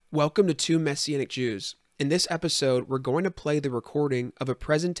Welcome to Two Messianic Jews. In this episode, we're going to play the recording of a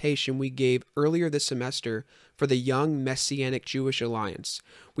presentation we gave earlier this semester for the Young Messianic Jewish Alliance.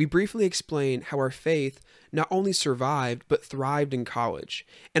 We briefly explain how our faith not only survived, but thrived in college.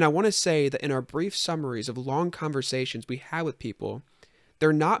 And I want to say that in our brief summaries of long conversations we had with people,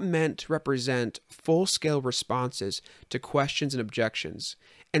 they're not meant to represent full-scale responses to questions and objections,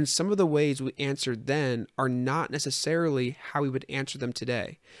 and some of the ways we answered then are not necessarily how we would answer them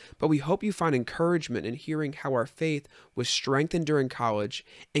today. But we hope you find encouragement in hearing how our faith was strengthened during college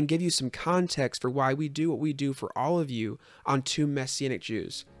and give you some context for why we do what we do for all of you on Two Messianic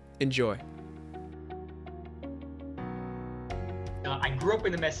Jews. Enjoy. I grew up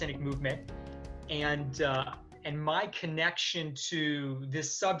in the Messianic movement, and my connection to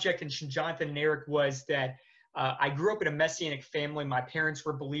this subject and Jonathan and Eric was that I grew up in a Messianic family. My parents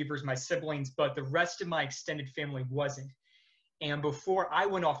were believers, my siblings, but the rest of my extended family wasn't. And before I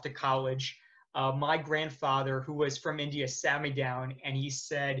went off to college, my grandfather, who was from India, sat me down and he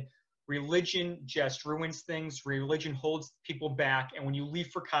said, religion just ruins things. Religion holds people back. And when you leave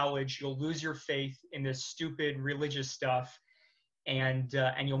for college, you'll lose your faith in this stupid religious stuff and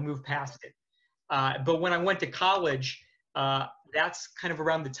you'll move past it. But when I went to college, that's kind of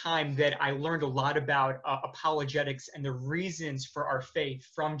around the time that I learned a lot about apologetics and the reasons for our faith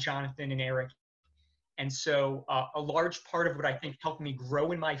from Jonathan and Eric. And so a large part of what I think helped me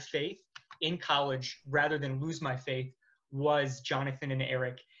grow in my faith in college rather than lose my faith was Jonathan and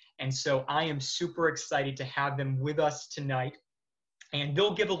Eric. And so I am super excited to have them with us tonight. And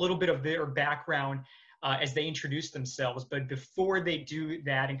they'll give a little bit of their background as they introduce themselves. But before they do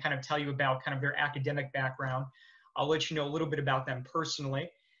that and kind of tell you about kind of their academic background, I'll let you know a little bit about them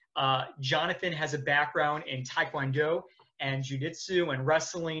personally. Jonathan has a background in Taekwondo and Jiu-Jitsu and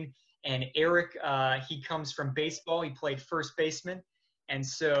wrestling. And Eric, he comes from baseball. He played first baseman. And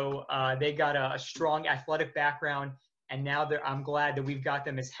so they got a strong athletic background. And now I'm glad that we've got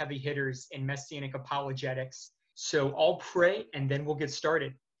them as heavy hitters in Messianic apologetics. So I'll pray and then we'll get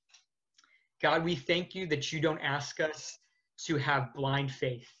started. God, we thank you that you don't ask us to have blind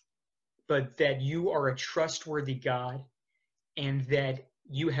faith, but that you are a trustworthy God and that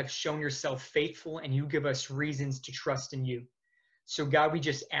you have shown yourself faithful and you give us reasons to trust in you. So God, we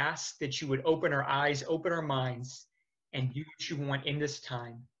just ask that you would open our eyes, open our minds, and do what you want in this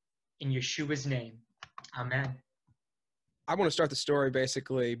time. In Yeshua's name, amen. I want to start the story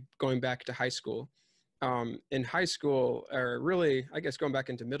basically going back to high school. In high school, or really, I guess going back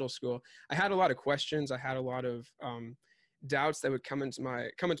into middle school, I had a lot of questions. I had a lot of doubts that would come into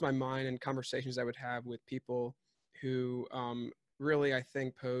my mind and conversations I would have with people who really, I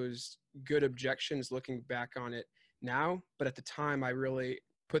think, posed good objections looking back on it now. But at the time, I really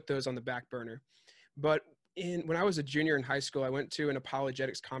put those on the back burner. But when I was a junior in high school, I went to an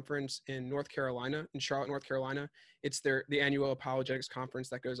apologetics conference in North Carolina, in Charlotte, North Carolina. It's the annual apologetics conference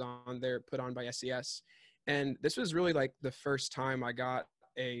that goes on there, put on by SES. And this was really like the first time I got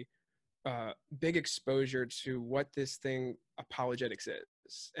a big exposure to what this thing apologetics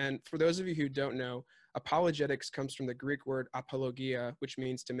is. And for those of you who don't know, apologetics comes from the Greek word apologia, which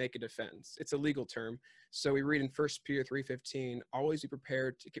means to make a defense. It's a legal term. So we read in 1 Peter 3:15, always be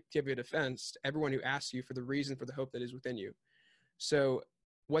prepared to give a defense to everyone who asks you for the reason for the hope that is within you. So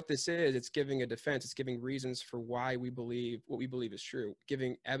what this is, it's giving a defense. It's giving reasons for why we believe what we believe is true,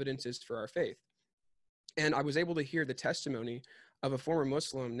 giving evidences for our faith. And I was able to hear the testimony of a former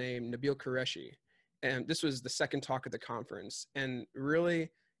Muslim named Nabil Qureshi. And this was the second talk at the conference. And really,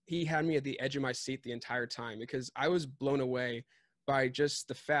 he had me at the edge of my seat the entire time because I was blown away by just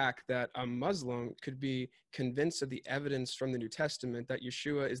the fact that a Muslim could be convinced of the evidence from the New Testament that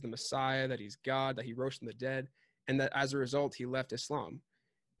Yeshua is the Messiah, that he's God, that he rose from the dead, and that as a result, he left Islam.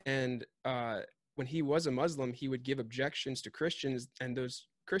 And when he was a Muslim, he would give objections to Christians, and those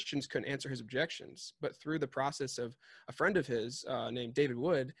Christians couldn't answer his objections. But through the process of a friend of his named David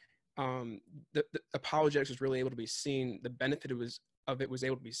Wood, the apologetics was really able to be seen. The benefit of it was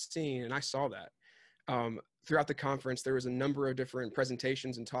able to be seen, and I saw that. Throughout the conference, there was a number of different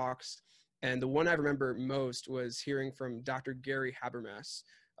presentations and talks, and the one I remember most was hearing from Dr. Gary Habermas,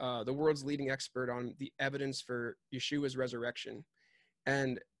 the world's leading expert on the evidence for Yeshua's resurrection.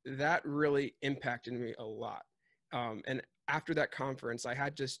 And that really impacted me a lot. And after that conference, I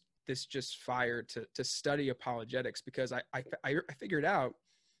had this fire to study apologetics because I figured out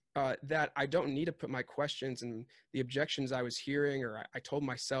that I don't need to put my questions and the objections I was hearing or I told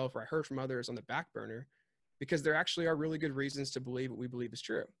myself or I heard from others on the back burner, because there actually are really good reasons to believe what we believe is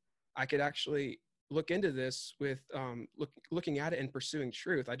true. I could actually look into this with looking at it and pursuing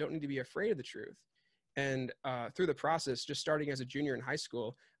truth. I don't need to be afraid of the truth. And through the process, just starting as a junior in high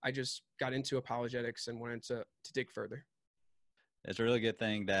school, I just got into apologetics and wanted to dig further. It's a really good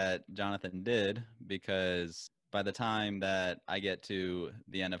thing that Jonathan did, because by the time that I get to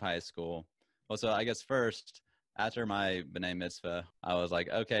the end of high school, well, so I guess first, after my B'nai Mitzvah, I was like,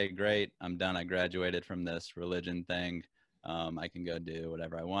 okay, great, I'm done. I graduated from this religion thing. I can go do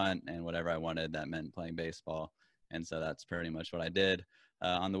whatever I want, and whatever I wanted, that meant playing baseball. And so that's pretty much what I did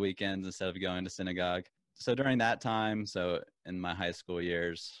on the weekends instead of going to synagogue. So during that time, so in my high school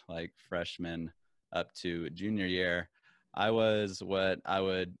years, like freshman up to junior year, I was what I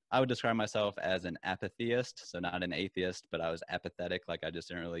would describe myself as an apatheist. So not an atheist, but I was apathetic. Like I just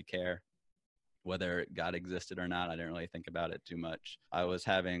didn't really care whether God existed or not. I didn't really think about it too much. I was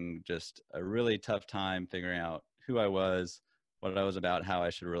having just a really tough time figuring out who I was, what I was about, how I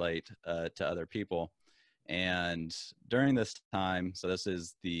should relate to other people. And during this time, so this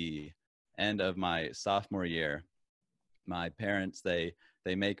is the end of my sophomore year, my parents, they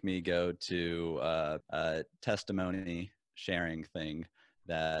make me go to a testimony sharing thing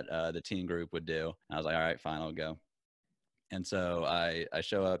that the teen group would do. And I was like, all right, fine, I'll go. And so I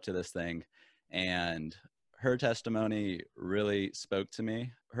show up to this thing, and her testimony really spoke to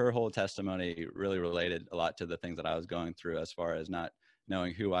me. Her whole testimony really related a lot to the things that I was going through, as far as not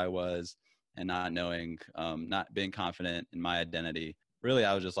knowing who I was and not knowing, not being confident in my identity. Really,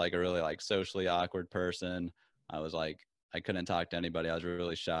 I was just like a really like socially awkward person. I was like, I couldn't talk to anybody. I was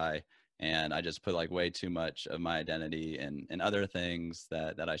really shy. And I just put like way too much of my identity in other things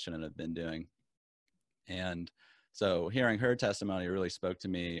that I shouldn't have been doing. And so hearing her testimony really spoke to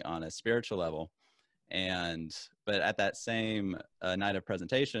me on a spiritual level. But at that same night of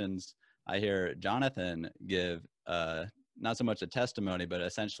presentations, I hear Jonathan give not so much a testimony, but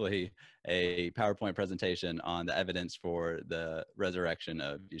essentially a PowerPoint presentation on the evidence for the resurrection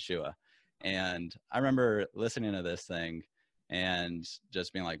of Yeshua. And I remember listening to this thing and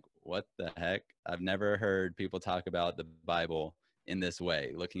just being like, what the heck? I've never heard people talk about the Bible in this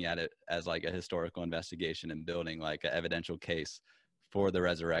way, looking at it as like a historical investigation and building like an evidential case for the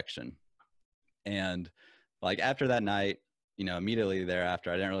resurrection. And like after that night, immediately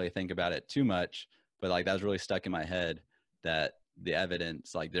thereafter, I didn't really think about it too much, but like that was really stuck in my head, that the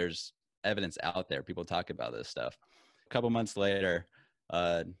evidence, like there's evidence out there. People talk about this stuff. A couple months later,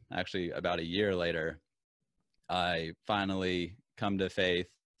 actually about a year later, I finally come to faith.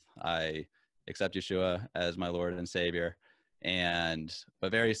 I accept Yeshua as my Lord and Savior.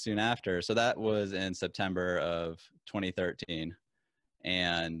 But very soon after, so that was in September of 2013.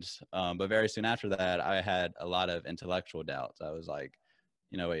 But very soon after that, I had a lot of intellectual doubts. I was like,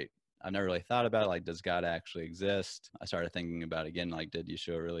 wait, I've never really thought about it. Like, does God actually exist? I started thinking about, again, like, did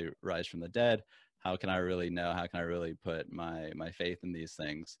Yeshua really rise from the dead? How can I really know? How can I really put my faith in these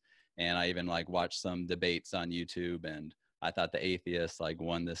things? And I even like watched some debates on YouTube, and I thought the atheists like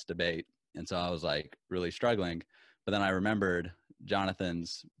won this debate. And so I was like really struggling. But then I remembered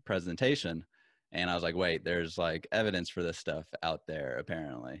Jonathan's presentation, and I was like, wait, there's like evidence for this stuff out there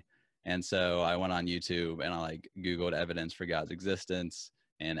apparently. And so I went on YouTube and I like Googled evidence for God's existence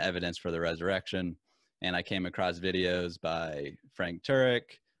and evidence for the resurrection. And I came across videos by Frank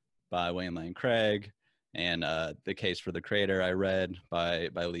Turek, by William Lane Craig, and The Case for the Creator I read by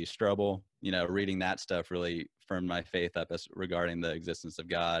Lee Strobel. Reading that stuff really firmed my faith up as regarding the existence of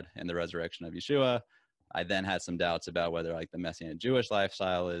God and the resurrection of Yeshua. I then had some doubts about whether like the Messianic Jewish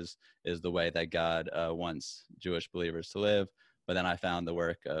lifestyle is the way that God wants Jewish believers to live. But then I found the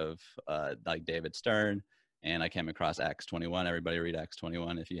work of like David Stern, and I came across Acts 21. Everybody read Acts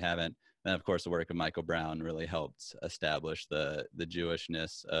 21 if you haven't. Then of course the work of Michael Brown really helped establish the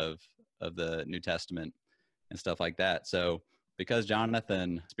Jewishness of the New Testament and stuff like that. So because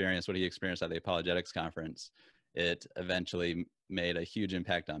Jonathan experienced what he experienced at the Apologetics Conference, it eventually made a huge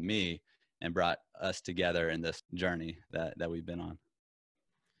impact on me and brought us together in this journey that we've been on.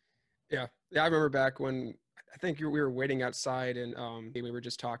 Yeah. I remember back when I think we were waiting outside, and we were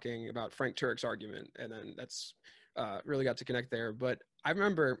just talking about Frank Turek's argument, and then that's really got to connect there. But I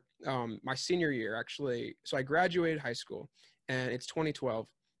remember my senior year, actually. So I graduated high school, and it's 2012.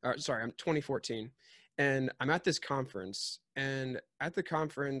 I'm 2014, and I'm at this conference. And at the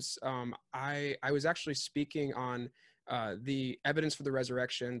conference, I was actually speaking on the evidence for the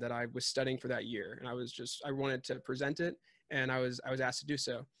resurrection that I was studying for that year, and I wanted to present it, and I was asked to do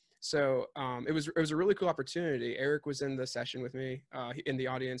so. So it was a really cool opportunity. Eric was in the session with me, in the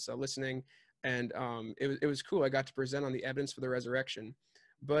audience, listening, and it was cool. I got to present on the evidence for the resurrection.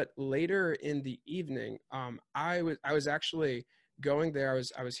 But later in the evening, I was actually going there.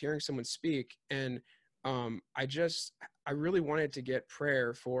 I was hearing someone speak, and I I really wanted to get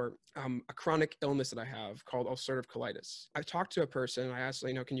prayer for a chronic illness that I have called ulcerative colitis. I talked to a person and I asked,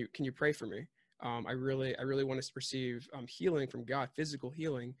 can you pray for me? I really want to receive healing from God, physical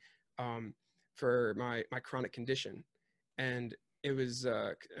healing for my chronic condition. And it was,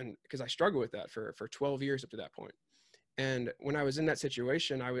 and because I struggled with that for 12 years up to that point. And when I was in that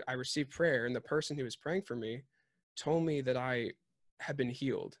situation, I received prayer, and the person who was praying for me told me that I had been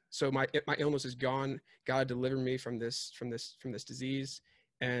healed. So my illness is gone. God delivered me from this disease,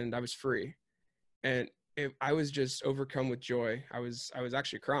 and I was free. And I was just overcome with joy. I was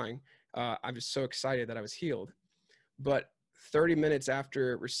actually crying. I was so excited that I was healed. But 30 minutes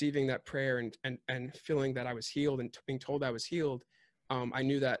after receiving that prayer and feeling that I was healed and being told I was healed, I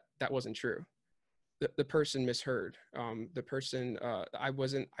knew that wasn't true. The person misheard. The person, I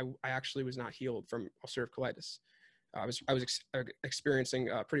actually was not healed from ulcerative colitis. I was experiencing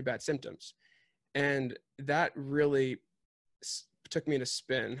pretty bad symptoms, and that really took me in a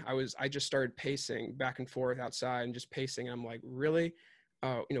spin. I just started pacing back and forth outside and just pacing. And I'm like, really,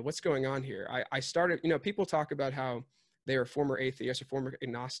 what's going on here? I started, people talk about how they are former atheists or former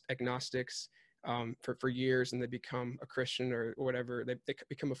agnostics for years, and they become a Christian or whatever. They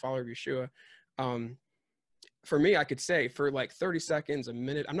become a follower of Yeshua. For me, I could say for like 30 seconds, a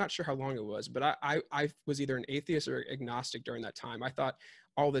minute, I'm not sure how long it was, but I was either an atheist or agnostic during that time. I thought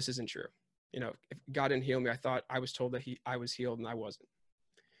all this isn't true. If God didn't heal me, I thought I was told that I was healed and I wasn't.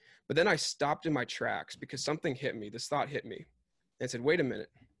 But then I stopped in my tracks because something hit me. This thought hit me and said, wait a minute.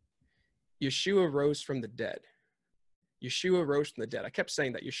 Yeshua rose from the dead. Yeshua rose from the dead. I kept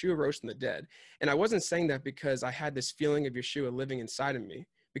saying that Yeshua rose from the dead. And I wasn't saying that because I had this feeling of Yeshua living inside of me,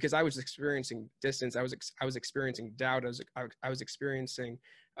 because I was experiencing distance. I was experiencing doubt. I was experiencing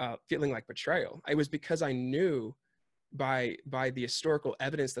feeling like betrayal. It was because I knew by the historical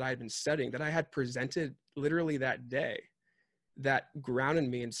evidence that I had been studying, that I had presented literally that day, that grounded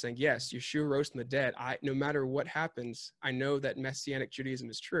me in saying, yes, Yeshua rose from the dead. No matter what happens, I know that Messianic Judaism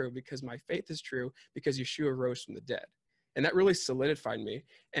is true because my faith is true because Yeshua rose from the dead. And that really solidified me.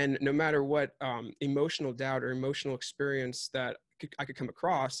 And no matter what emotional doubt or emotional experience that I could come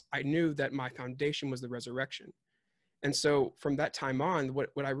across, I knew that my foundation was the resurrection. And so from that time on, what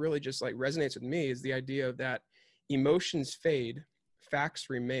I really just like resonates with me is the idea of that emotions fade, facts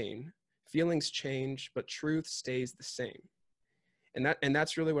remain, feelings change, but truth stays the same. And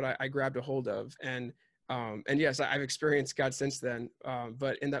that's really what I grabbed a hold of. And yes, I've experienced God since then.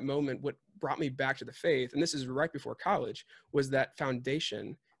 But in that moment, what brought me back to the faith, and this is right before college, was that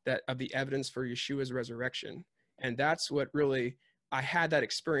foundation of the evidence for Yeshua's resurrection. And that's what really, I had that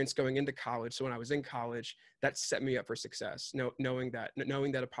experience going into college. So when I was in college, that set me up for success, knowing that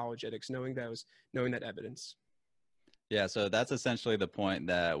apologetics, knowing that evidence. Yeah, so that's essentially the point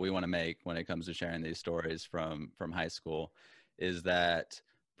that we want to make when it comes to sharing these stories from high school, is that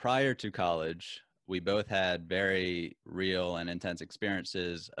prior to college, we both had very real and intense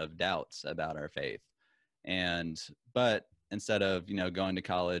experiences of doubts about our faith. But instead of, going to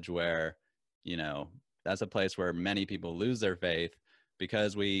college where, that's a place where many people lose their faith,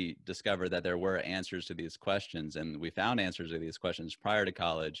 because we discovered that there were answers to these questions, and we found answers to these questions prior to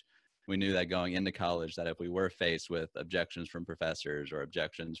college. We knew that going into college, that if we were faced with objections from professors or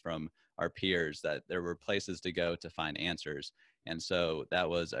objections from our peers, that there were places to go to find answers. And so that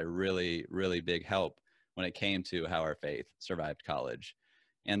was a really, really big help when it came to how our faith survived college.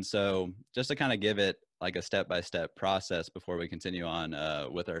 And so just to kind of give it like a step-by-step process before we continue on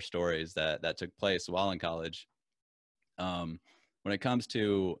with our stories that took place while in college, when it comes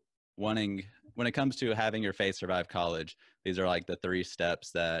to having your faith survive college, these are like the 3 steps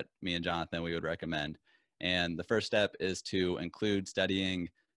that me and Jonathan, we would recommend. And the first step is to include studying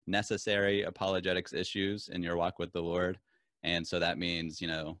necessary apologetics issues in your walk with the Lord. And so that means,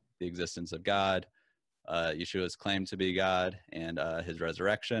 the existence of God, Yeshua's claim to be God, and his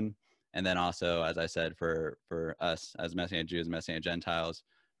resurrection. And then also, as I said, for us as Messianic Jews and Messianic Gentiles,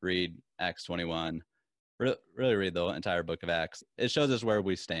 read Acts 21. Really read the entire book of Acts. It shows us where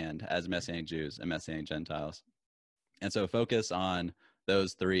we stand as Messianic Jews and Messianic Gentiles. And so focus on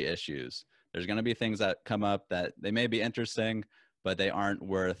those 3 issues. There's going to be things that come up that they may be interesting, but they aren't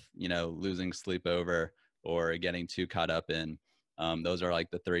worth, losing sleep over or getting too caught up in. Those are like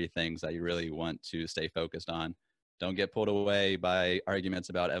the 3 things that you really want to stay focused on. Don't get pulled away by arguments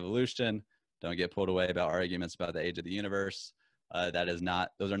about evolution. Don't get pulled away about arguments about the age of the universe. Those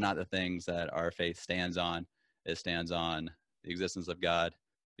are not the things that our faith stands on. It stands on the existence of God,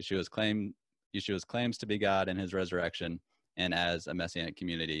 Yeshua's claims to be God and his resurrection, and as a Messianic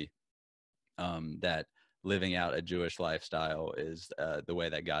community, that living out a Jewish lifestyle is the way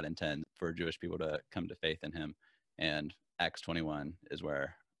that God intends for Jewish people to come to faith in him. And Acts 21 is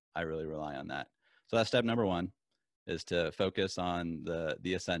where I really rely on that. So that's step number one, is to focus on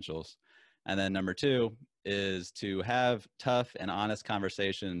the essentials. And then number two is to have tough and honest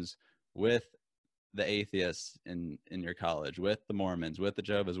conversations with the atheists in your college, with the Mormons, with the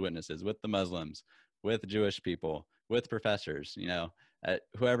Jehovah's Witnesses, with the Muslims, with Jewish people, with professors,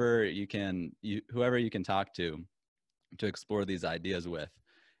 whoever you can talk to explore these ideas with.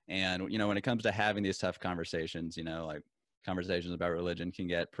 And, when it comes to having these tough conversations, like conversations about religion can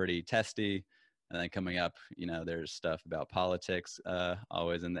get pretty testy. And then coming up, there's stuff about politics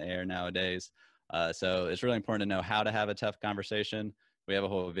always in the air nowadays. So it's really important to know how to have a tough conversation. We have a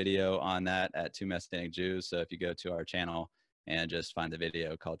whole video on that at Two Messianic Jews. So if you go to our channel and just find the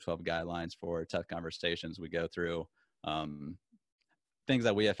video called 12 Guidelines for Tough Conversations, we go through things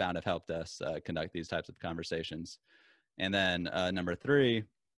that we have found have helped us conduct these types of conversations. And then number three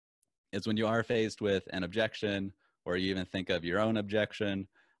is when you are faced with an objection, or you even think of your own objection,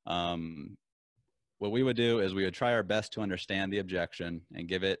 what we would do is we would try our best to understand the objection and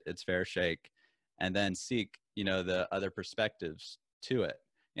give it its fair shake, and then seek, the other perspectives to it,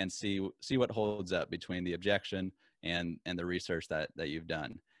 and see what holds up between the objection and the research that you've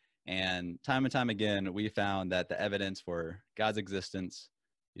done. And time again, we found that the evidence for God's existence,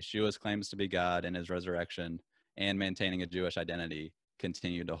 Yeshua's claims to be God and his resurrection, and maintaining a Jewish identity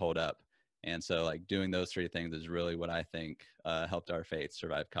continue to hold up. And so like doing those three things is really what I think helped our faith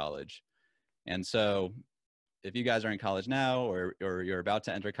survive college. And so if you guys are in college now, or you're about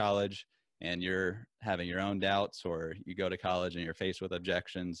to enter college and you're having your own doubts, or you go to college and you're faced with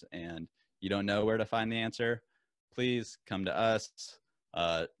objections and you don't know where to find the answer, please come to us,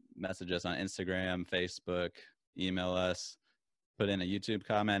 message us on Instagram, Facebook, email us, put in a YouTube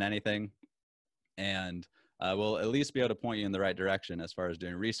comment, anything. And we'll at least be able to point you in the right direction as far as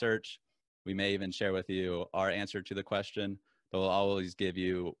doing research. We may even share with you our answer to the question, but we will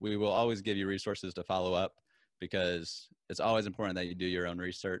always give you resources to follow up, because it's always important that you do your own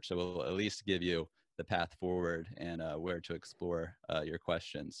research. So we'll at least give you the path forward and where to explore your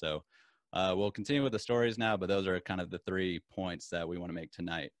questions. So we'll continue with the stories now, but those are kind of the 3 points that we want to make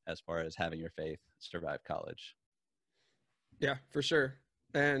tonight as far as having your faith survive college. Yeah, for sure.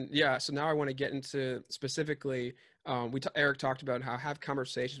 And yeah, so now I want to get into specifically, Eric talked about how have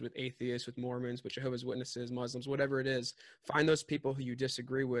conversations with atheists, with Mormons, with Jehovah's Witnesses, Muslims, whatever it is. Find those people who you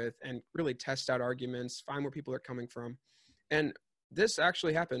disagree with and really test out arguments, find where people are coming from. And this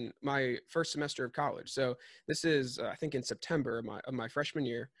actually happened my first semester of college. So this is, I think, in September of my freshman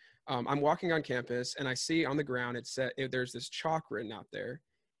year. I'm walking on campus and I see on the ground, there's this chalk written out there,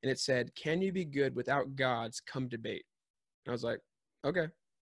 and it said, "Can you be good without God's? Come debate." And I was like, okay,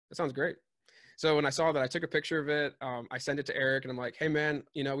 that sounds great. So when I saw that, I took a picture of it. I sent it to Eric, and I'm like, hey man,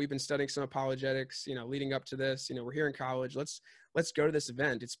 we've been studying some apologetics, leading up to this, we're here in college. Let's go to this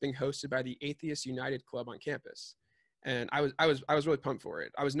event. It's being hosted by the Atheist United Club on campus. And I was really pumped for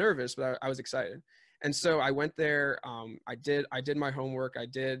it. I was nervous, but I was excited. And so I went there. I did my homework. I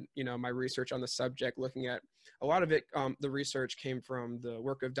did, my research on the subject, looking at a lot of it. The research came from the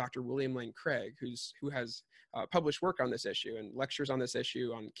work of Dr. William Lane Craig, who has published work on this issue and lectures on this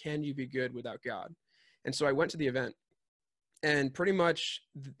issue on can you be good without God. And so I went to the event, and pretty much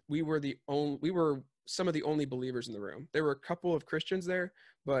we were some of the only believers in the room. There were a couple of Christians there,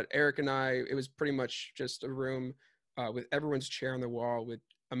 but Eric and I, it was pretty much just a room with everyone's chair on the wall with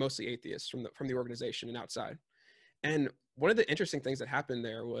mostly atheists from the organization and outside. And one of the interesting things that happened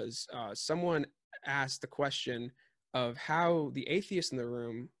there was someone asked the question of how the atheists in the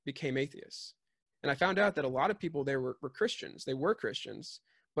room became atheists. And I found out that a lot of people there were Christians. They were Christians,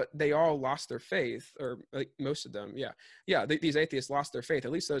 but they all lost their faith, or like most of them. These atheists lost their faith,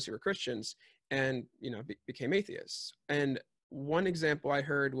 at least those who were Christians, and became atheists. And one example I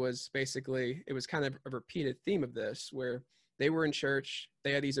heard was basically, it was kind of a repeated theme of this, where they were in church,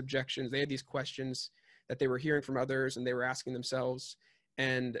 they had these objections, they had these questions that they were hearing from others and they were asking themselves,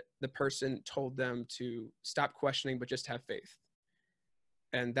 and the person told them to stop questioning but just have faith.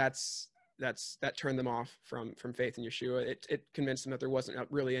 And that turned them off from faith in Yeshua. It convinced them that there wasn't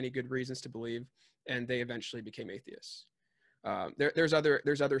really any good reasons to believe, and they eventually became atheists. There's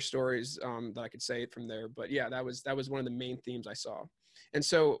other stories that I could say from there, but yeah, that was one of the main themes I saw. And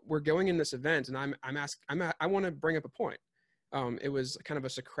so we're going in this event, and I want to bring up a point. It was kind of a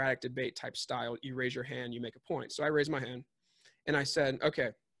Socratic debate type style. You raise your hand, you make a point. So I raised my hand, and I said, okay,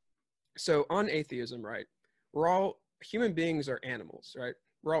 so on atheism, right? Human beings are animals, right?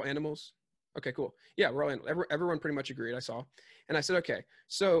 We're all animals. Okay, cool. Yeah, we're all animals. Everyone pretty much agreed, I saw. And I said, okay,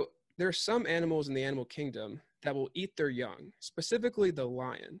 so there's some animals in the animal kingdom that will eat their young, specifically the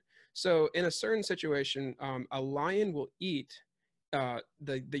lion. So in a certain situation, a lion will eat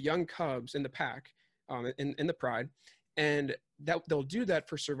the young cubs in the pack, in the pride, and that they'll do that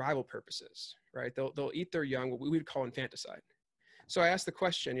for survival purposes, right? They'll eat their young, what we would call infanticide. So I asked the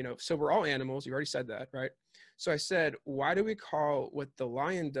question, so we're all animals. You already said that, right? So I said, why do we call what the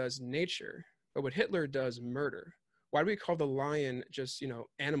lion does nature, but what Hitler does murder? Why do we call the lion just,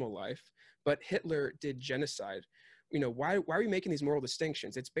 animal life, but Hitler did genocide? Why are we making these moral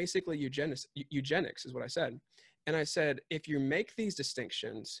distinctions? It's basically eugenics is what I said. And I said, if you make these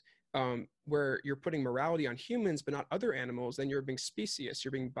distinctions where you're putting morality on humans, but not other animals, then you're being specious.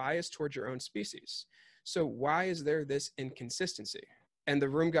 You're being biased towards your own species. So why is there this inconsistency? And the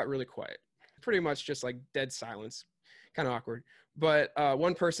room got really quiet, pretty much just like dead silence, kind of awkward. But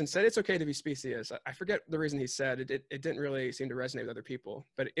one person said, it's okay to be specious. I forget the reason he said it. It didn't really seem to resonate with other people,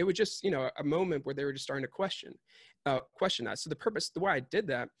 but it was just, a moment where they were just starting to question that. So the way I did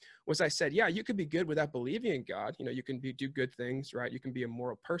that was I said, yeah, you could be good without believing in God. You can do good things, right? You can be a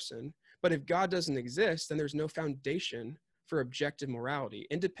moral person. But if God doesn't exist, then there's no foundation for objective morality.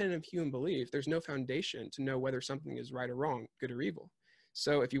 Independent of human belief, there's no foundation to know whether something is right or wrong, good or evil.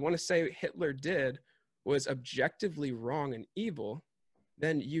 So if you want to say Hitler was objectively wrong and evil,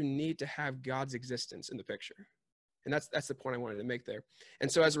 then you need to have God's existence in the picture. And that's the point I wanted to make there. And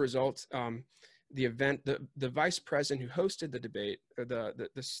so as a result, the vice president who hosted the debate, or the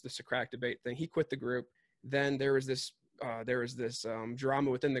Socratic debate thing, he quit the group. Then there was this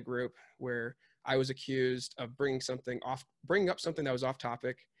drama within the group where I was accused of bringing up something that was off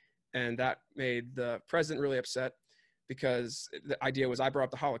topic, and that made the president really upset, because the idea was I brought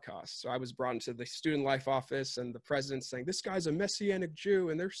up the Holocaust. So I was brought into the student life office, and the president's saying, this guy's a Messianic Jew,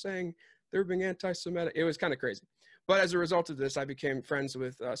 and they're saying they're being anti-Semitic. It was kind of crazy. But as a result of this, I became friends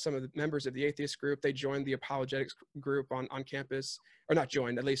with some of the members of the atheist group. They joined the apologetics group on campus, or not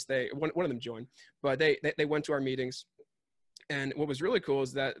joined, at least one of them joined, but they went to our meetings. And what was really cool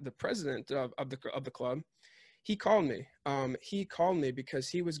is that the president of the club, he called me. He called me because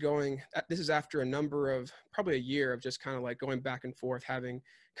he was going, this is after probably a year of just kind of like going back and forth, having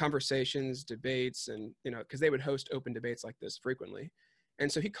conversations, debates, and, because they would host open debates like this frequently.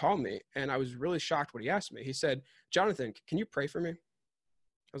 And so he called me, and I was really shocked when he asked me. He said, Jonathan, can you pray for me? I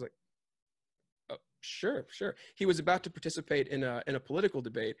was like, oh, sure. He was about to participate in a political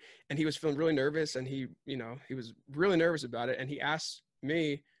debate, and he was feeling really nervous, and he was really nervous about it. And he asked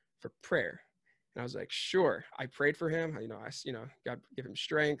me for prayer. And I was like, sure. I prayed for him. I asked, God give him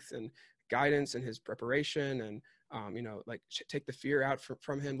strength and guidance in his preparation, and, take the fear out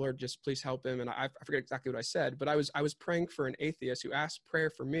from him. Lord, just please help him. And I forget exactly what I said, but I was praying for an atheist who asked prayer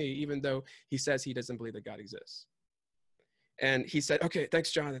for me, even though he says he doesn't believe that God exists. And he said, okay,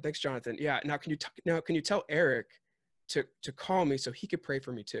 thanks, Jonathan. Yeah. Now, can you tell Eric to call me so he could pray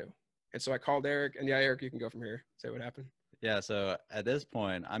for me too? And so I called Eric, and yeah, Eric, you can go from here. Say what happened. Yeah, so at this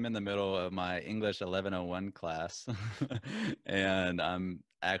point, I'm in the middle of my English 1101 class, and I'm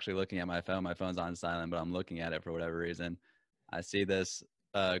actually looking at my phone. My phone's on silent, but I'm looking at it for whatever reason. I see this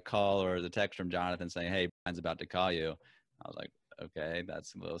call or the text from Jonathan saying, hey, Brian's about to call you. I was like, okay,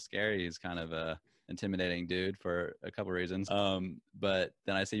 that's a little scary. He's kind of a intimidating dude for a couple reasons. But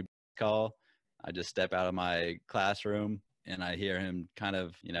then I see call. I just step out of my classroom, and I hear him kind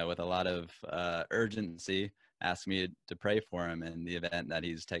of, with a lot of urgency, ask me to pray for him in the event that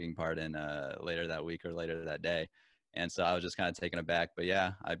he's taking part in later that week or later that day. And so I was just kind of taken aback. But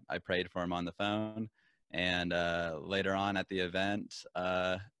yeah, I prayed for him on the phone. And later on at the event,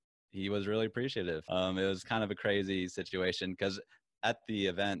 he was really appreciative. It was kind of a crazy situation, because at the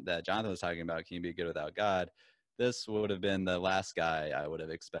event that Jonathan was talking about, Can You Be Good Without God, this would have been the last guy I would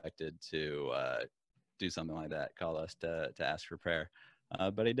have expected to do something like that, call us to ask for prayer.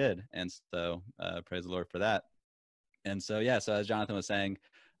 But he did. And so praise the Lord for that. And so, yeah, so as Jonathan was saying,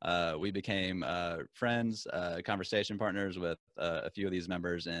 we became friends, conversation partners with a few of these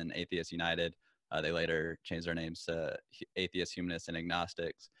members in Atheists United. They later changed their names to Atheists, Humanists, and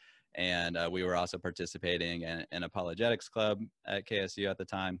Agnostics. And we were also participating in an apologetics club at KSU at the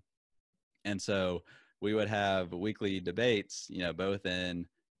time. And so we would have weekly debates, both in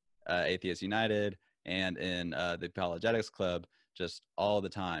Atheists United and in the apologetics club, just all the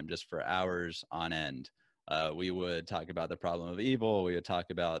time, just for hours on end. We would talk about the problem of evil. We would talk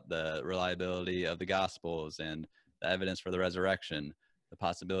about the reliability of the Gospels and the evidence for the resurrection, the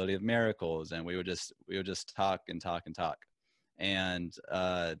possibility of miracles, and we would just talk and talk and talk. And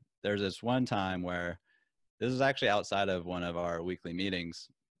there's this one time where this was actually outside of one of our weekly meetings.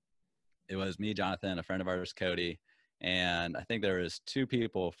 It was me, Jonathan, a friend of ours, Cody, and I think there was two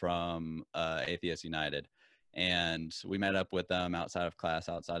people from Atheists United. and we met up with them outside of class,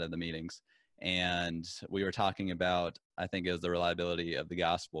 outside of the meetings. And we were talking about, I think it was the reliability of the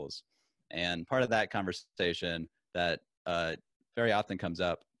Gospels. And part of that conversation that very often comes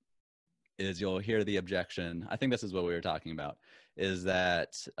up is you'll hear the objection. I think this is what we were talking about, is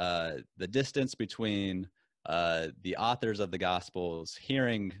that the distance between the authors of the Gospels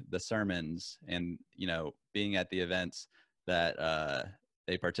hearing the sermons and, being at the events that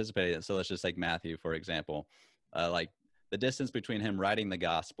they participated in. So let's just take Matthew, for example. Like the distance between him writing the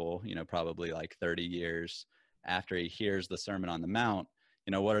gospel, probably like 30 years after he hears the Sermon on the Mount,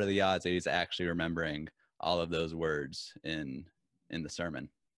 what are the odds that he's actually remembering all of those words in the sermon?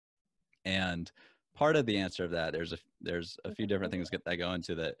 And part of the answer of that, there's a few different things that go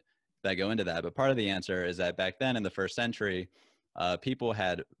into that, but part of the answer is that back then in the first century, people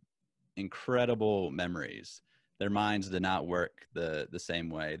had incredible memories. Their minds did not work the same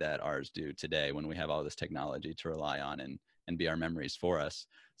way that ours do today when we have all this technology to rely on and be our memories for us.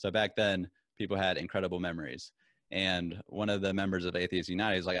 So back then, people had incredible memories. And one of the members of Atheists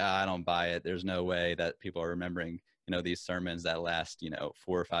United is like, I don't buy it. There's no way that people are remembering, these sermons that last, 4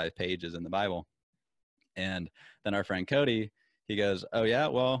 or 5 pages in the Bible. And then our friend Cody, he goes, oh yeah,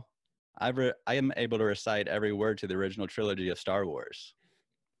 well, I am able to recite every word to the original trilogy of Star Wars.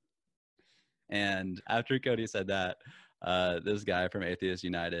 And after Cody said that, this guy from Atheists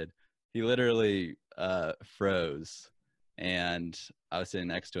United, he literally froze. And I was sitting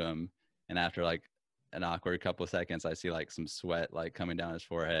next to him, and after like an awkward couple of seconds, I see like some sweat like coming down his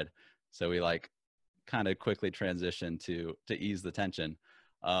forehead. So we like kind of quickly transitioned to ease the tension.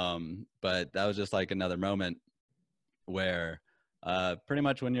 But that was just like another moment where pretty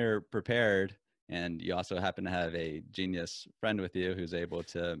much when you're prepared, and you also happen to have a genius friend with you who's able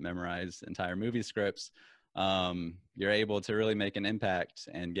to memorize entire movie scripts, you're able to really make an impact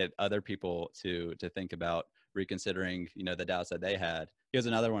and get other people to think about reconsidering, the doubts that they had. He was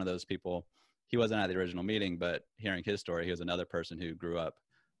another one of those people. He wasn't at the original meeting, but hearing his story, he was another person who grew up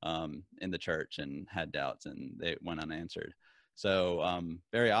in the church and had doubts, and they went unanswered. So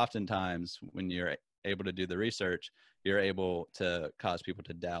very oftentimes when you're able to do the research, you're able to cause people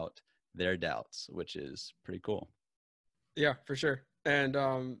to doubt their doubts, which is pretty cool. Yeah, for sure.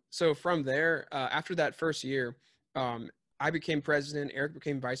 And so from there, after that first year, I became president. Eric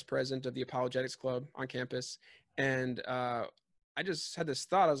became vice president of the Apologetics Club on campus. And I just had this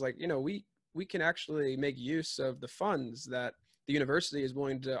thought. I was like, we can actually make use of the funds that the university is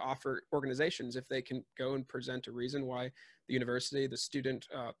willing to offer organizations if they can go and present a reason why the university, the student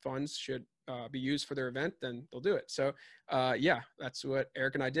funds should be used for their event, then they'll do it. So yeah, that's what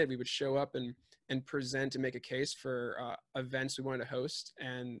Eric and I did. We would show up and present and make a case for events we wanted to host.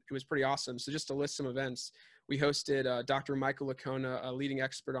 And it was pretty awesome. So just to list some events, we hosted Dr. Michael Licona, a leading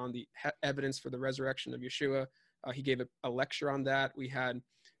expert on the evidence for the resurrection of Yeshua. He gave a lecture on that. We had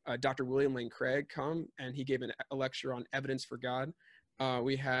Dr. William Lane Craig come, and he gave a lecture on evidence for God.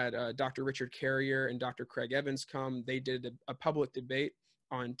 We had Dr. Richard Carrier and Dr. Craig Evans come. They did a public debate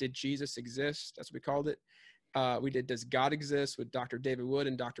on Did Jesus Exist? That's what we called it. We did Does God Exist? With Dr. David Wood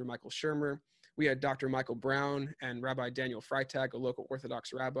and Dr. Michael Shermer. We had Dr. Michael Brown and Rabbi Daniel Freitag, a local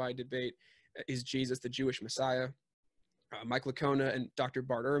Orthodox rabbi, debate Is Jesus the Jewish Messiah? Mike Licona and Dr.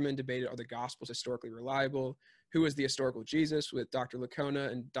 Bart Ehrman debated, are the Gospels historically reliable? Who is the historical Jesus? With Dr.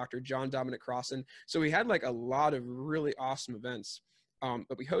 Licona and Dr. John Dominic Crossan. So we had like a lot of really awesome events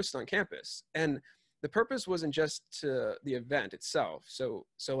that we hosted on campus. And the purpose wasn't just to the event itself. So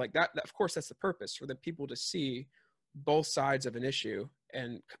like that, of course, that's the purpose, for the people to see both sides of an issue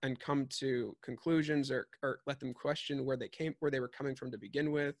and come to conclusions or let them question where they were coming from to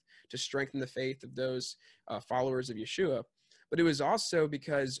begin with, to strengthen the faith of those followers of Yeshua. But it was also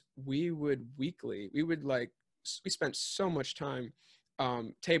because we spent so much time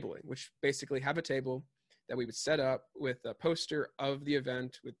tabling, which basically have a table that we would set up with a poster of the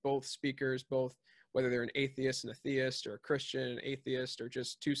event with both speakers, both whether they're an atheist and a theist, or a Christian and atheist, or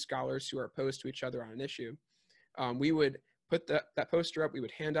just two scholars who are opposed to each other on an issue. We would put that poster up, we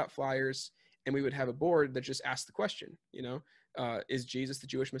would hand out flyers, and we would have a board that just asked the question, is Jesus the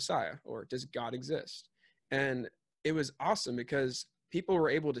Jewish Messiah, or does God exist? And it was awesome because people were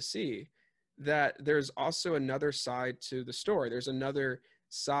able to see that there's also another side to the story. There's another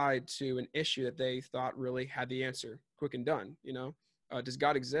side to an issue that they thought really had the answer, quick and done. Does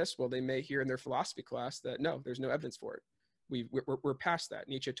God exist? Well, they may hear in their philosophy class that no, there's no evidence for it. We're past that.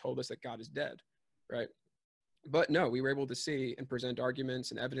 Nietzsche told us that God is dead, right? But no, we were able to see and present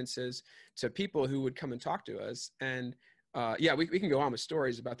arguments and evidences to people who would come and talk to us. And yeah, we can go on with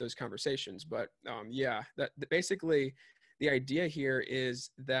stories about those conversations. But yeah, that basically the idea here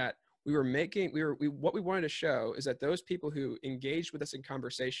is that what we wanted to show is that those people who engaged with us in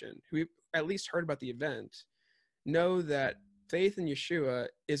conversation, who at least heard about the event, know that faith in Yeshua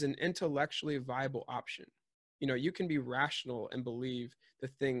is an intellectually viable option. You know, you can be rational and believe the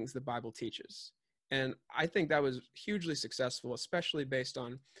things the Bible teaches. And I think that was hugely successful, especially based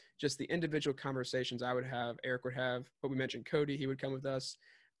on just the individual conversations I would have, Eric would have, but we mentioned Cody, he would come with us.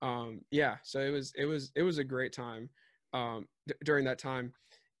 Yeah, so it was a great time during that time.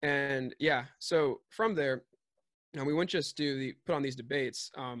 And yeah, so from there, we wouldn't just put on these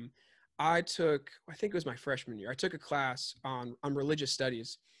debates. I think it was my freshman year, I took a class on religious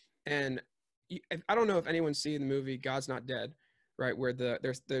studies. And I don't know if anyone's seen the movie God's Not Dead, right? Where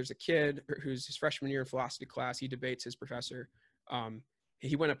there's a kid who's his freshman year in philosophy class. He debates his professor.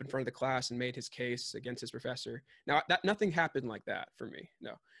 He went up in front of the class and made his case against his professor. Now nothing happened like that for me,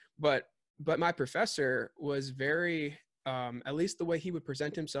 no. But my professor was very, at least the way he would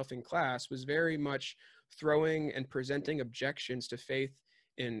present himself in class was very much throwing and presenting objections to faith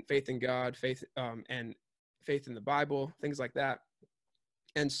in God, faith and faith in the Bible, things like that.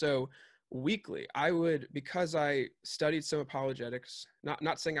 And so weekly, because I studied some apologetics,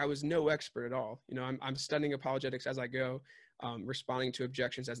 not saying I was no expert at all. You know, I'm studying apologetics as I go, responding to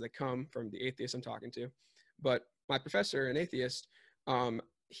objections as they come from the atheists I'm talking to. But my professor, an atheist,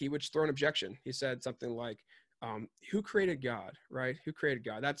 he would throw an objection. He said something like, who created God, right? Who created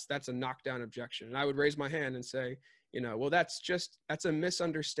God? That's a knockdown objection. And I would raise my hand and say, you know, well, that's a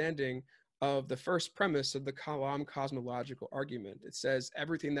misunderstanding of the first premise of the Kalam cosmological argument. It says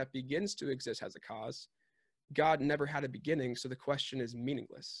everything that begins to exist has a cause. God never had a beginning, so the question is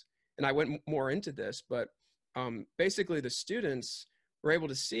meaningless. And I went more into this, but basically the students were able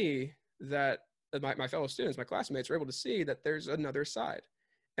to see that, my fellow students, my classmates were able to see that there's another side.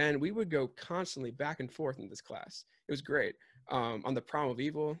 And we would go constantly back and forth in this class. It was great. On the problem of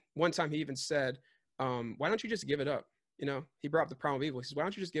evil, one time he even said, why don't you just give it up? You know, he brought up the problem of evil. He says, why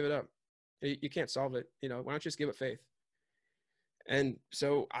don't you just give it up? You can't solve it. You know, why don't you just give it faith? And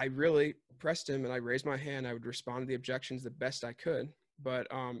so I really pressed him and I raised my hand. I would respond to the objections the best I could. But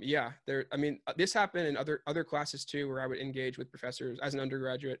yeah, this happened in other classes too, where I would engage with professors as an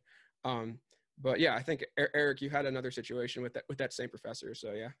undergraduate. But yeah, I think Eric, you had another situation with that same professor.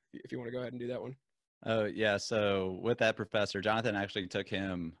 So yeah, if you want to go ahead and do that one. Oh yeah. So with that professor, Jonathan actually took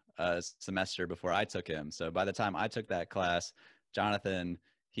him a semester before I took him. So by the time I took that class, Jonathan,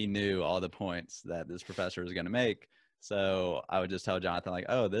 he knew all the points that this professor was going to make. So I would just tell Jonathan, like,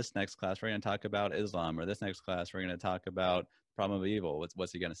 oh, this next class, we're going to talk about Islam, or this next class, we're going to talk about problem of evil.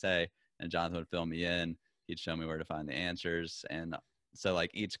 What's he going to say? And Jonathan would fill me in. He'd show me where to find the answers. And so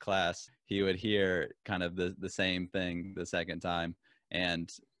like each class, he would hear kind of the same thing the second time. And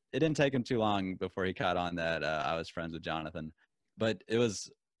it didn't take him too long before he caught on that I was friends with Jonathan. But it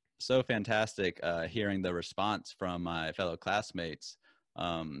was so fantastic hearing the response from my fellow classmates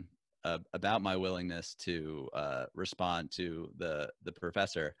about my willingness to respond to the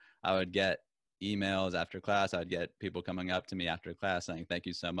professor. I would get emails after class. I'd get people coming up to me after class saying, thank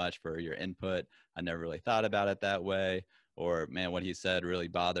you so much for your input. I never really thought about it that way. Or, man, what he said really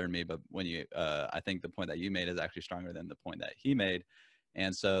bothered me. But when I think the point that you made is actually stronger than the point that he made.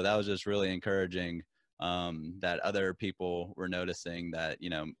 And so that was just really encouraging that other people were noticing that, you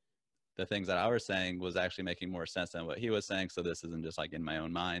know, the things that I was saying was actually making more sense than what he was saying. So this isn't just like in my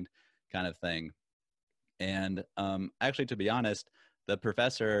own mind kind of thing. And actually, to be honest, the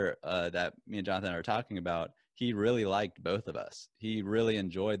professor that me and Jonathan are talking about, he really liked both of us. He really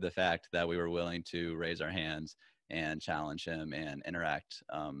enjoyed the fact that we were willing to raise our hands and challenge him and interact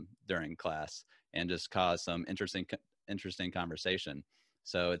during class and just cause some interesting conversation.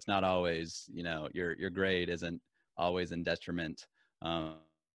 So it's not always, you know, your grade isn't always in detriment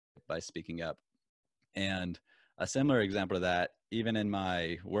by speaking up. And a similar example of that, even in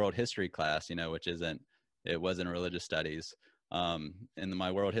my world history class, you know, it wasn't religious studies, in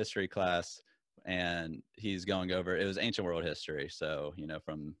my world history class, and he's going over, it was ancient world history. So, you know,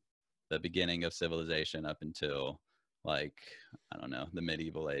 from the beginning of civilization up until like, I don't know, the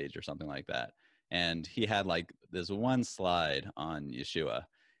medieval age or something like that. And he had like this one slide on Yeshua,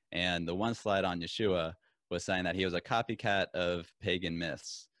 and the one slide on Yeshua was saying that he was a copycat of pagan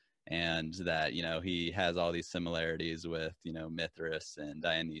myths, and that, you know, he has all these similarities with, you know, Mithras and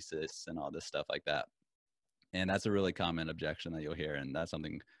Dionysus and all this stuff like that. And that's a really common objection that you'll hear. And that's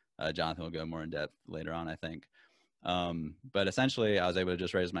something Jonathan will go more in depth later on, I think. But essentially, I was able to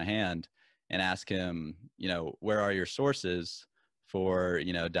just raise my hand and ask him, you know, where are your sources for,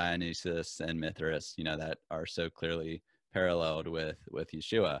 you know, Dionysus and Mithras, you know, that are so clearly paralleled with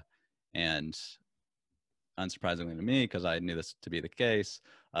Yeshua. And unsurprisingly to me, because I knew this to be the case,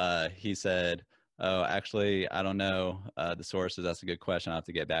 he said, "Oh, actually, I don't know the sources. That's a good question. I'll have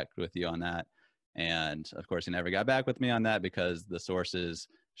to get back with you on that." And of course, he never got back with me on that because the sources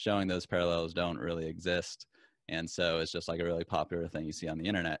showing those parallels don't really exist. And so it's just like a really popular thing you see on the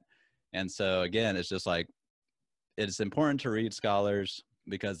internet. And so again, it's just like, it's important to read scholars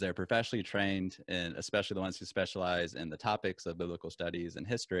because they're professionally trained, and especially the ones who specialize in the topics of biblical studies and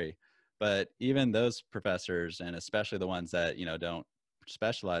history. But even those professors, and especially the ones that, you know, don't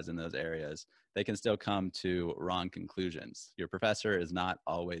specialize in those areas, they can still come to wrong conclusions. Your professor is not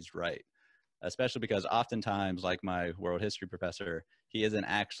always right, especially because oftentimes, like my world history professor, he isn't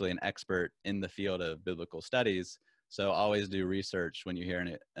actually an expert in the field of biblical studies. So always do research when you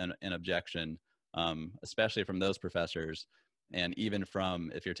hear an objection, especially from those professors. And even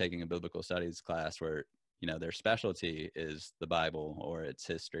from, if you're taking a biblical studies class where, you know, their specialty is the Bible or its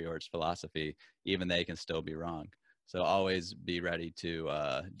history or its philosophy, even they can still be wrong. So always be ready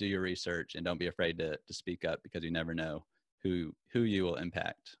to do your research, and don't be afraid to speak up, because you never know who you will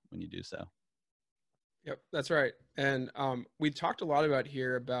impact when you do so. Yep, that's right. And we talked a lot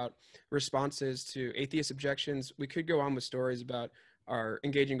about responses to atheist objections. We could go on with stories about our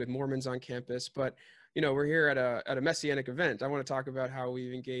engaging with Mormons on campus, but you know, we're here at a Messianic event. I want to talk about how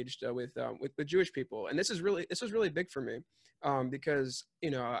we've engaged with Jewish people, and this was really big for me, because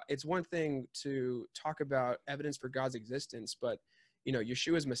you know, it's one thing to talk about evidence for God's existence, but you know,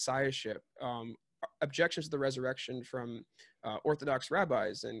 Yeshua's messiahship, objections to the resurrection from Orthodox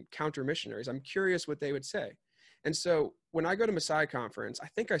rabbis and counter missionaries. I'm curious what they would say. And so when I go to Messiah Conference, I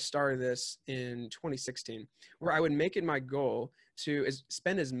think I started this in 2016, where I would make it my goal to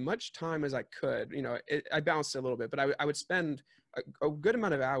spend as much time as I could. You know, I balanced it a little bit, but I would spend a good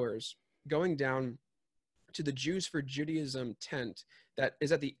amount of hours going down to the Jews for Judaism tent that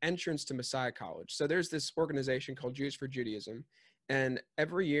is at the entrance to Messiah College. So there's this organization called Jews for Judaism. And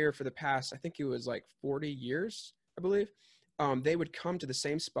every year for the past, I think it was like 40 years, I believe, they would come to the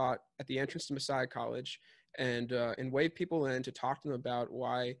same spot at the entrance to Messiah College and wave people in to talk to them about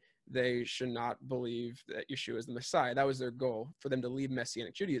why they should not believe that Yeshua is the Messiah. That was their goal, for them to leave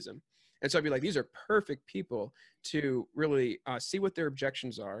Messianic Judaism. And so I'd be like, these are perfect people to really see what their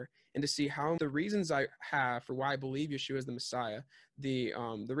objections are, and to see how the reasons I have for why I believe Yeshua is the Messiah, the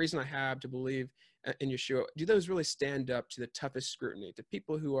reason I have to believe in Yeshua, do those really stand up to the toughest scrutiny, to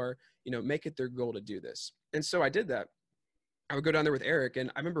people who are, you know, make it their goal to do this? And so I did that. I would go down there with Eric, and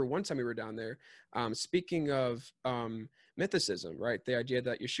I remember one time we were down there, speaking of mythicism, right? The idea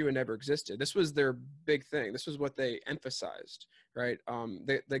that Yeshua never existed. This was their big thing. This was what they emphasized, right?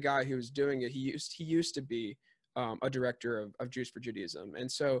 The guy who was doing it, he used to be a director of Jews for Judaism,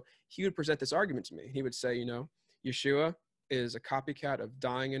 and so he would present this argument to me. He would say, you know, Yeshua is a copycat of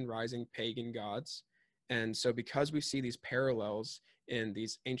dying and rising pagan gods, and so because we see these parallels in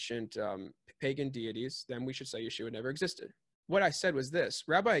these ancient pagan deities, then we should say Yeshua never existed. What I said was this: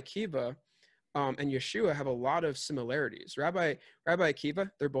 Rabbi Akiva and Yeshua have a lot of similarities. Rabbi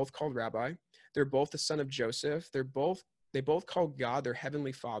Akiva, they're both called Rabbi. They're both the son of Joseph. They both call God their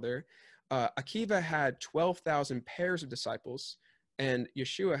heavenly Father. Akiva had 12,000 pairs of disciples, and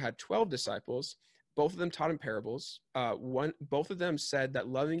Yeshua had 12 disciples. Both of them taught in parables. Both of them said that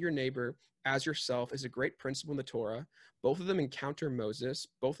loving your neighbor as yourself is a great principle in the Torah. Both of them encounter Moses.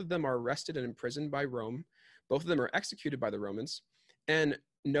 Both of them are arrested and imprisoned by Rome. Both of them are executed by the Romans, and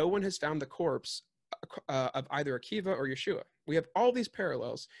no one has found the corpse of either Akiva or Yeshua. We have all these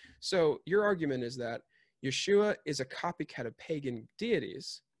parallels. So your argument is that Yeshua is a copycat of pagan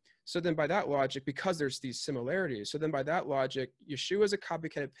deities. So then by that logic, because there's these similarities, so then by that logic, Yeshua is a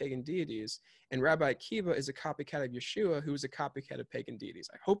copycat of pagan deities, and Rabbi Akiva is a copycat of Yeshua, who is a copycat of pagan deities.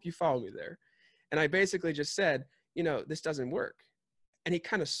 I hope you follow me there. And I basically just said, you know, this doesn't work. And he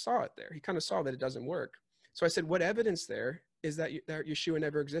kind of saw it there. He kind of saw that it doesn't work. So I said, what evidence there is that Yeshua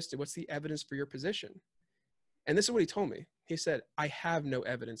never existed? What's the evidence for your position? And this is what he told me. He said, I have no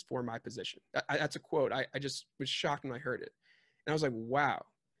evidence for my position. That's a quote. I just was shocked when I heard it. And I was like, wow,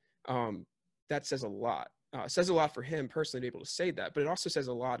 that says a lot. It says a lot for him personally to be able to say that, but it also says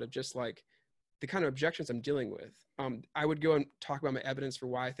a lot of just like the kind of objections I'm dealing with. I would go and talk about my evidence for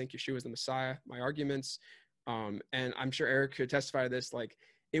why I think Yeshua is the Messiah, my arguments. And I'm sure Eric could testify to this. Like,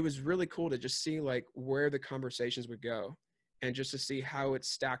 it was really cool to just see like where the conversations would go, and just to see how it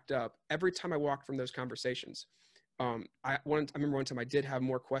stacked up every time I walked from those conversations. I remember one time I did have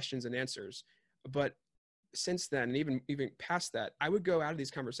more questions and answers, but since then, and even past that, I would go out of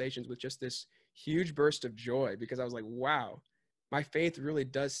these conversations with just this huge burst of joy, because I was like, wow, my faith really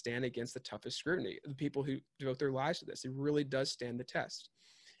does stand against the toughest scrutiny. The people who devote their lives to this, it really does stand the test.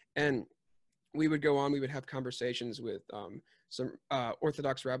 And we would go on, we would have conversations with some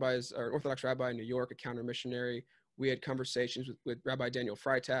Orthodox rabbis, or Orthodox rabbi in New York, a counter missionary. We had conversations with Rabbi Daniel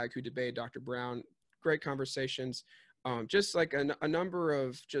Freitag, who debated Dr. Brown. Great conversations. Just like a number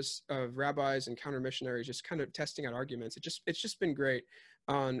of rabbis and counter missionaries, just kind of testing out arguments. It's just been great,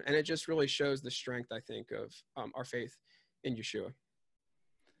 and it just really shows the strength, I think, of our faith in Yeshua.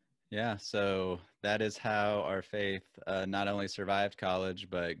 Yeah, so that is how our faith not only survived college,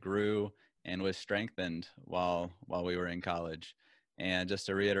 but grew and was strengthened while we were in college. And just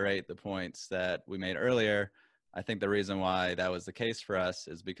to reiterate the points that we made earlier, I think the reason why that was the case for us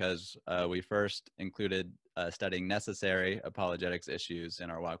is because we first included studying necessary apologetics issues in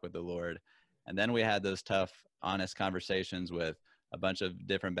our walk with the Lord. And then we had those tough, honest conversations with a bunch of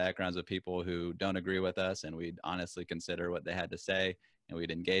different backgrounds of people who don't agree with us, and we'd honestly consider what they had to say, and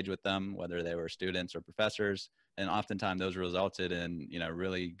we'd engage with them, whether they were students or professors. And oftentimes those resulted in,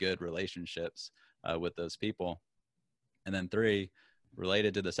 really good relationships with those people. And then 3,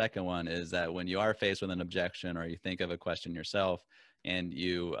 related to the second one, is that when you are faced with an objection or you think of a question yourself and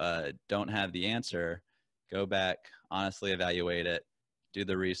you don't have the answer, go back, honestly evaluate it, do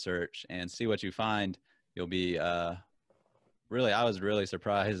the research, and see what you find. You'll be I was really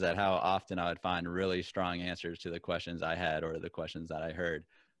surprised at how often I would find really strong answers to the questions I had or the questions that I heard.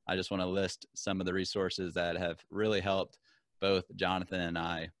 I just want to list some of the resources that have really helped both Jonathan and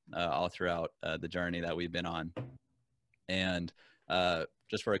I all throughout the journey that we've been on. And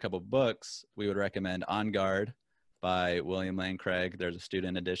just for a couple books, we would recommend On Guard by William Lane Craig. There's a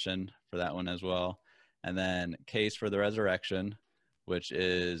student edition for that one as well. And then Case for the Resurrection,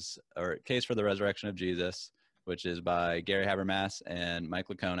 Case for the Resurrection of Jesus, which is by Gary Habermas and Mike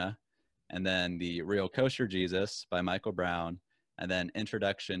Licona. And then The Real Kosher Jesus by Michael Brown. And then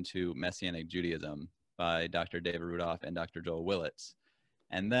Introduction to Messianic Judaism by Dr. David Rudolph and Dr. Joel Willits.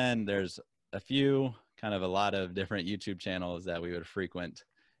 And then there's a lot of different YouTube channels that we would frequent.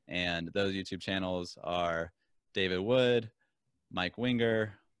 And those YouTube channels are David Wood, Mike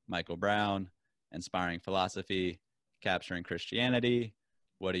Winger, Michael Brown, Inspiring Philosophy, Capturing Christianity,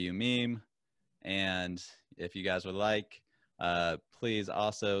 What Do You Meme? And if you guys would like, please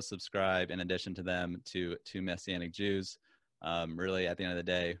also subscribe in addition to them to Messianic Jews. Really, at the end of the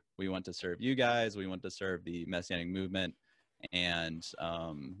day, we want to serve you guys. We want to serve the Messianic movement and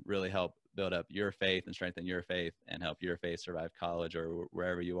really help build up your faith and strengthen your faith and help your faith survive college or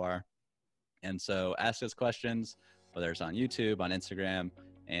wherever you are. And so ask us questions, whether it's on YouTube, on Instagram.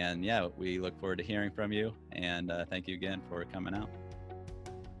 And yeah, we look forward to hearing from you. And thank you again for coming out.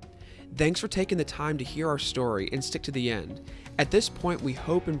 Thanks for taking the time to hear our story and stick to the end. At this point, we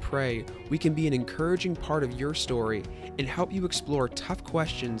hope and pray we can be an encouraging part of your story and help you explore tough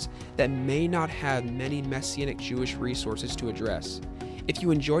questions that may not have many Messianic Jewish resources to address. If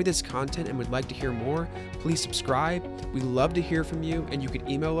you enjoy this content and would like to hear more, please subscribe. We love to hear from you, and you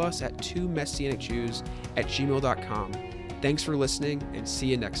can email us at 2messianicjews@gmail.com. Thanks for listening, and see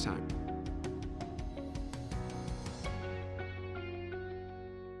you next time.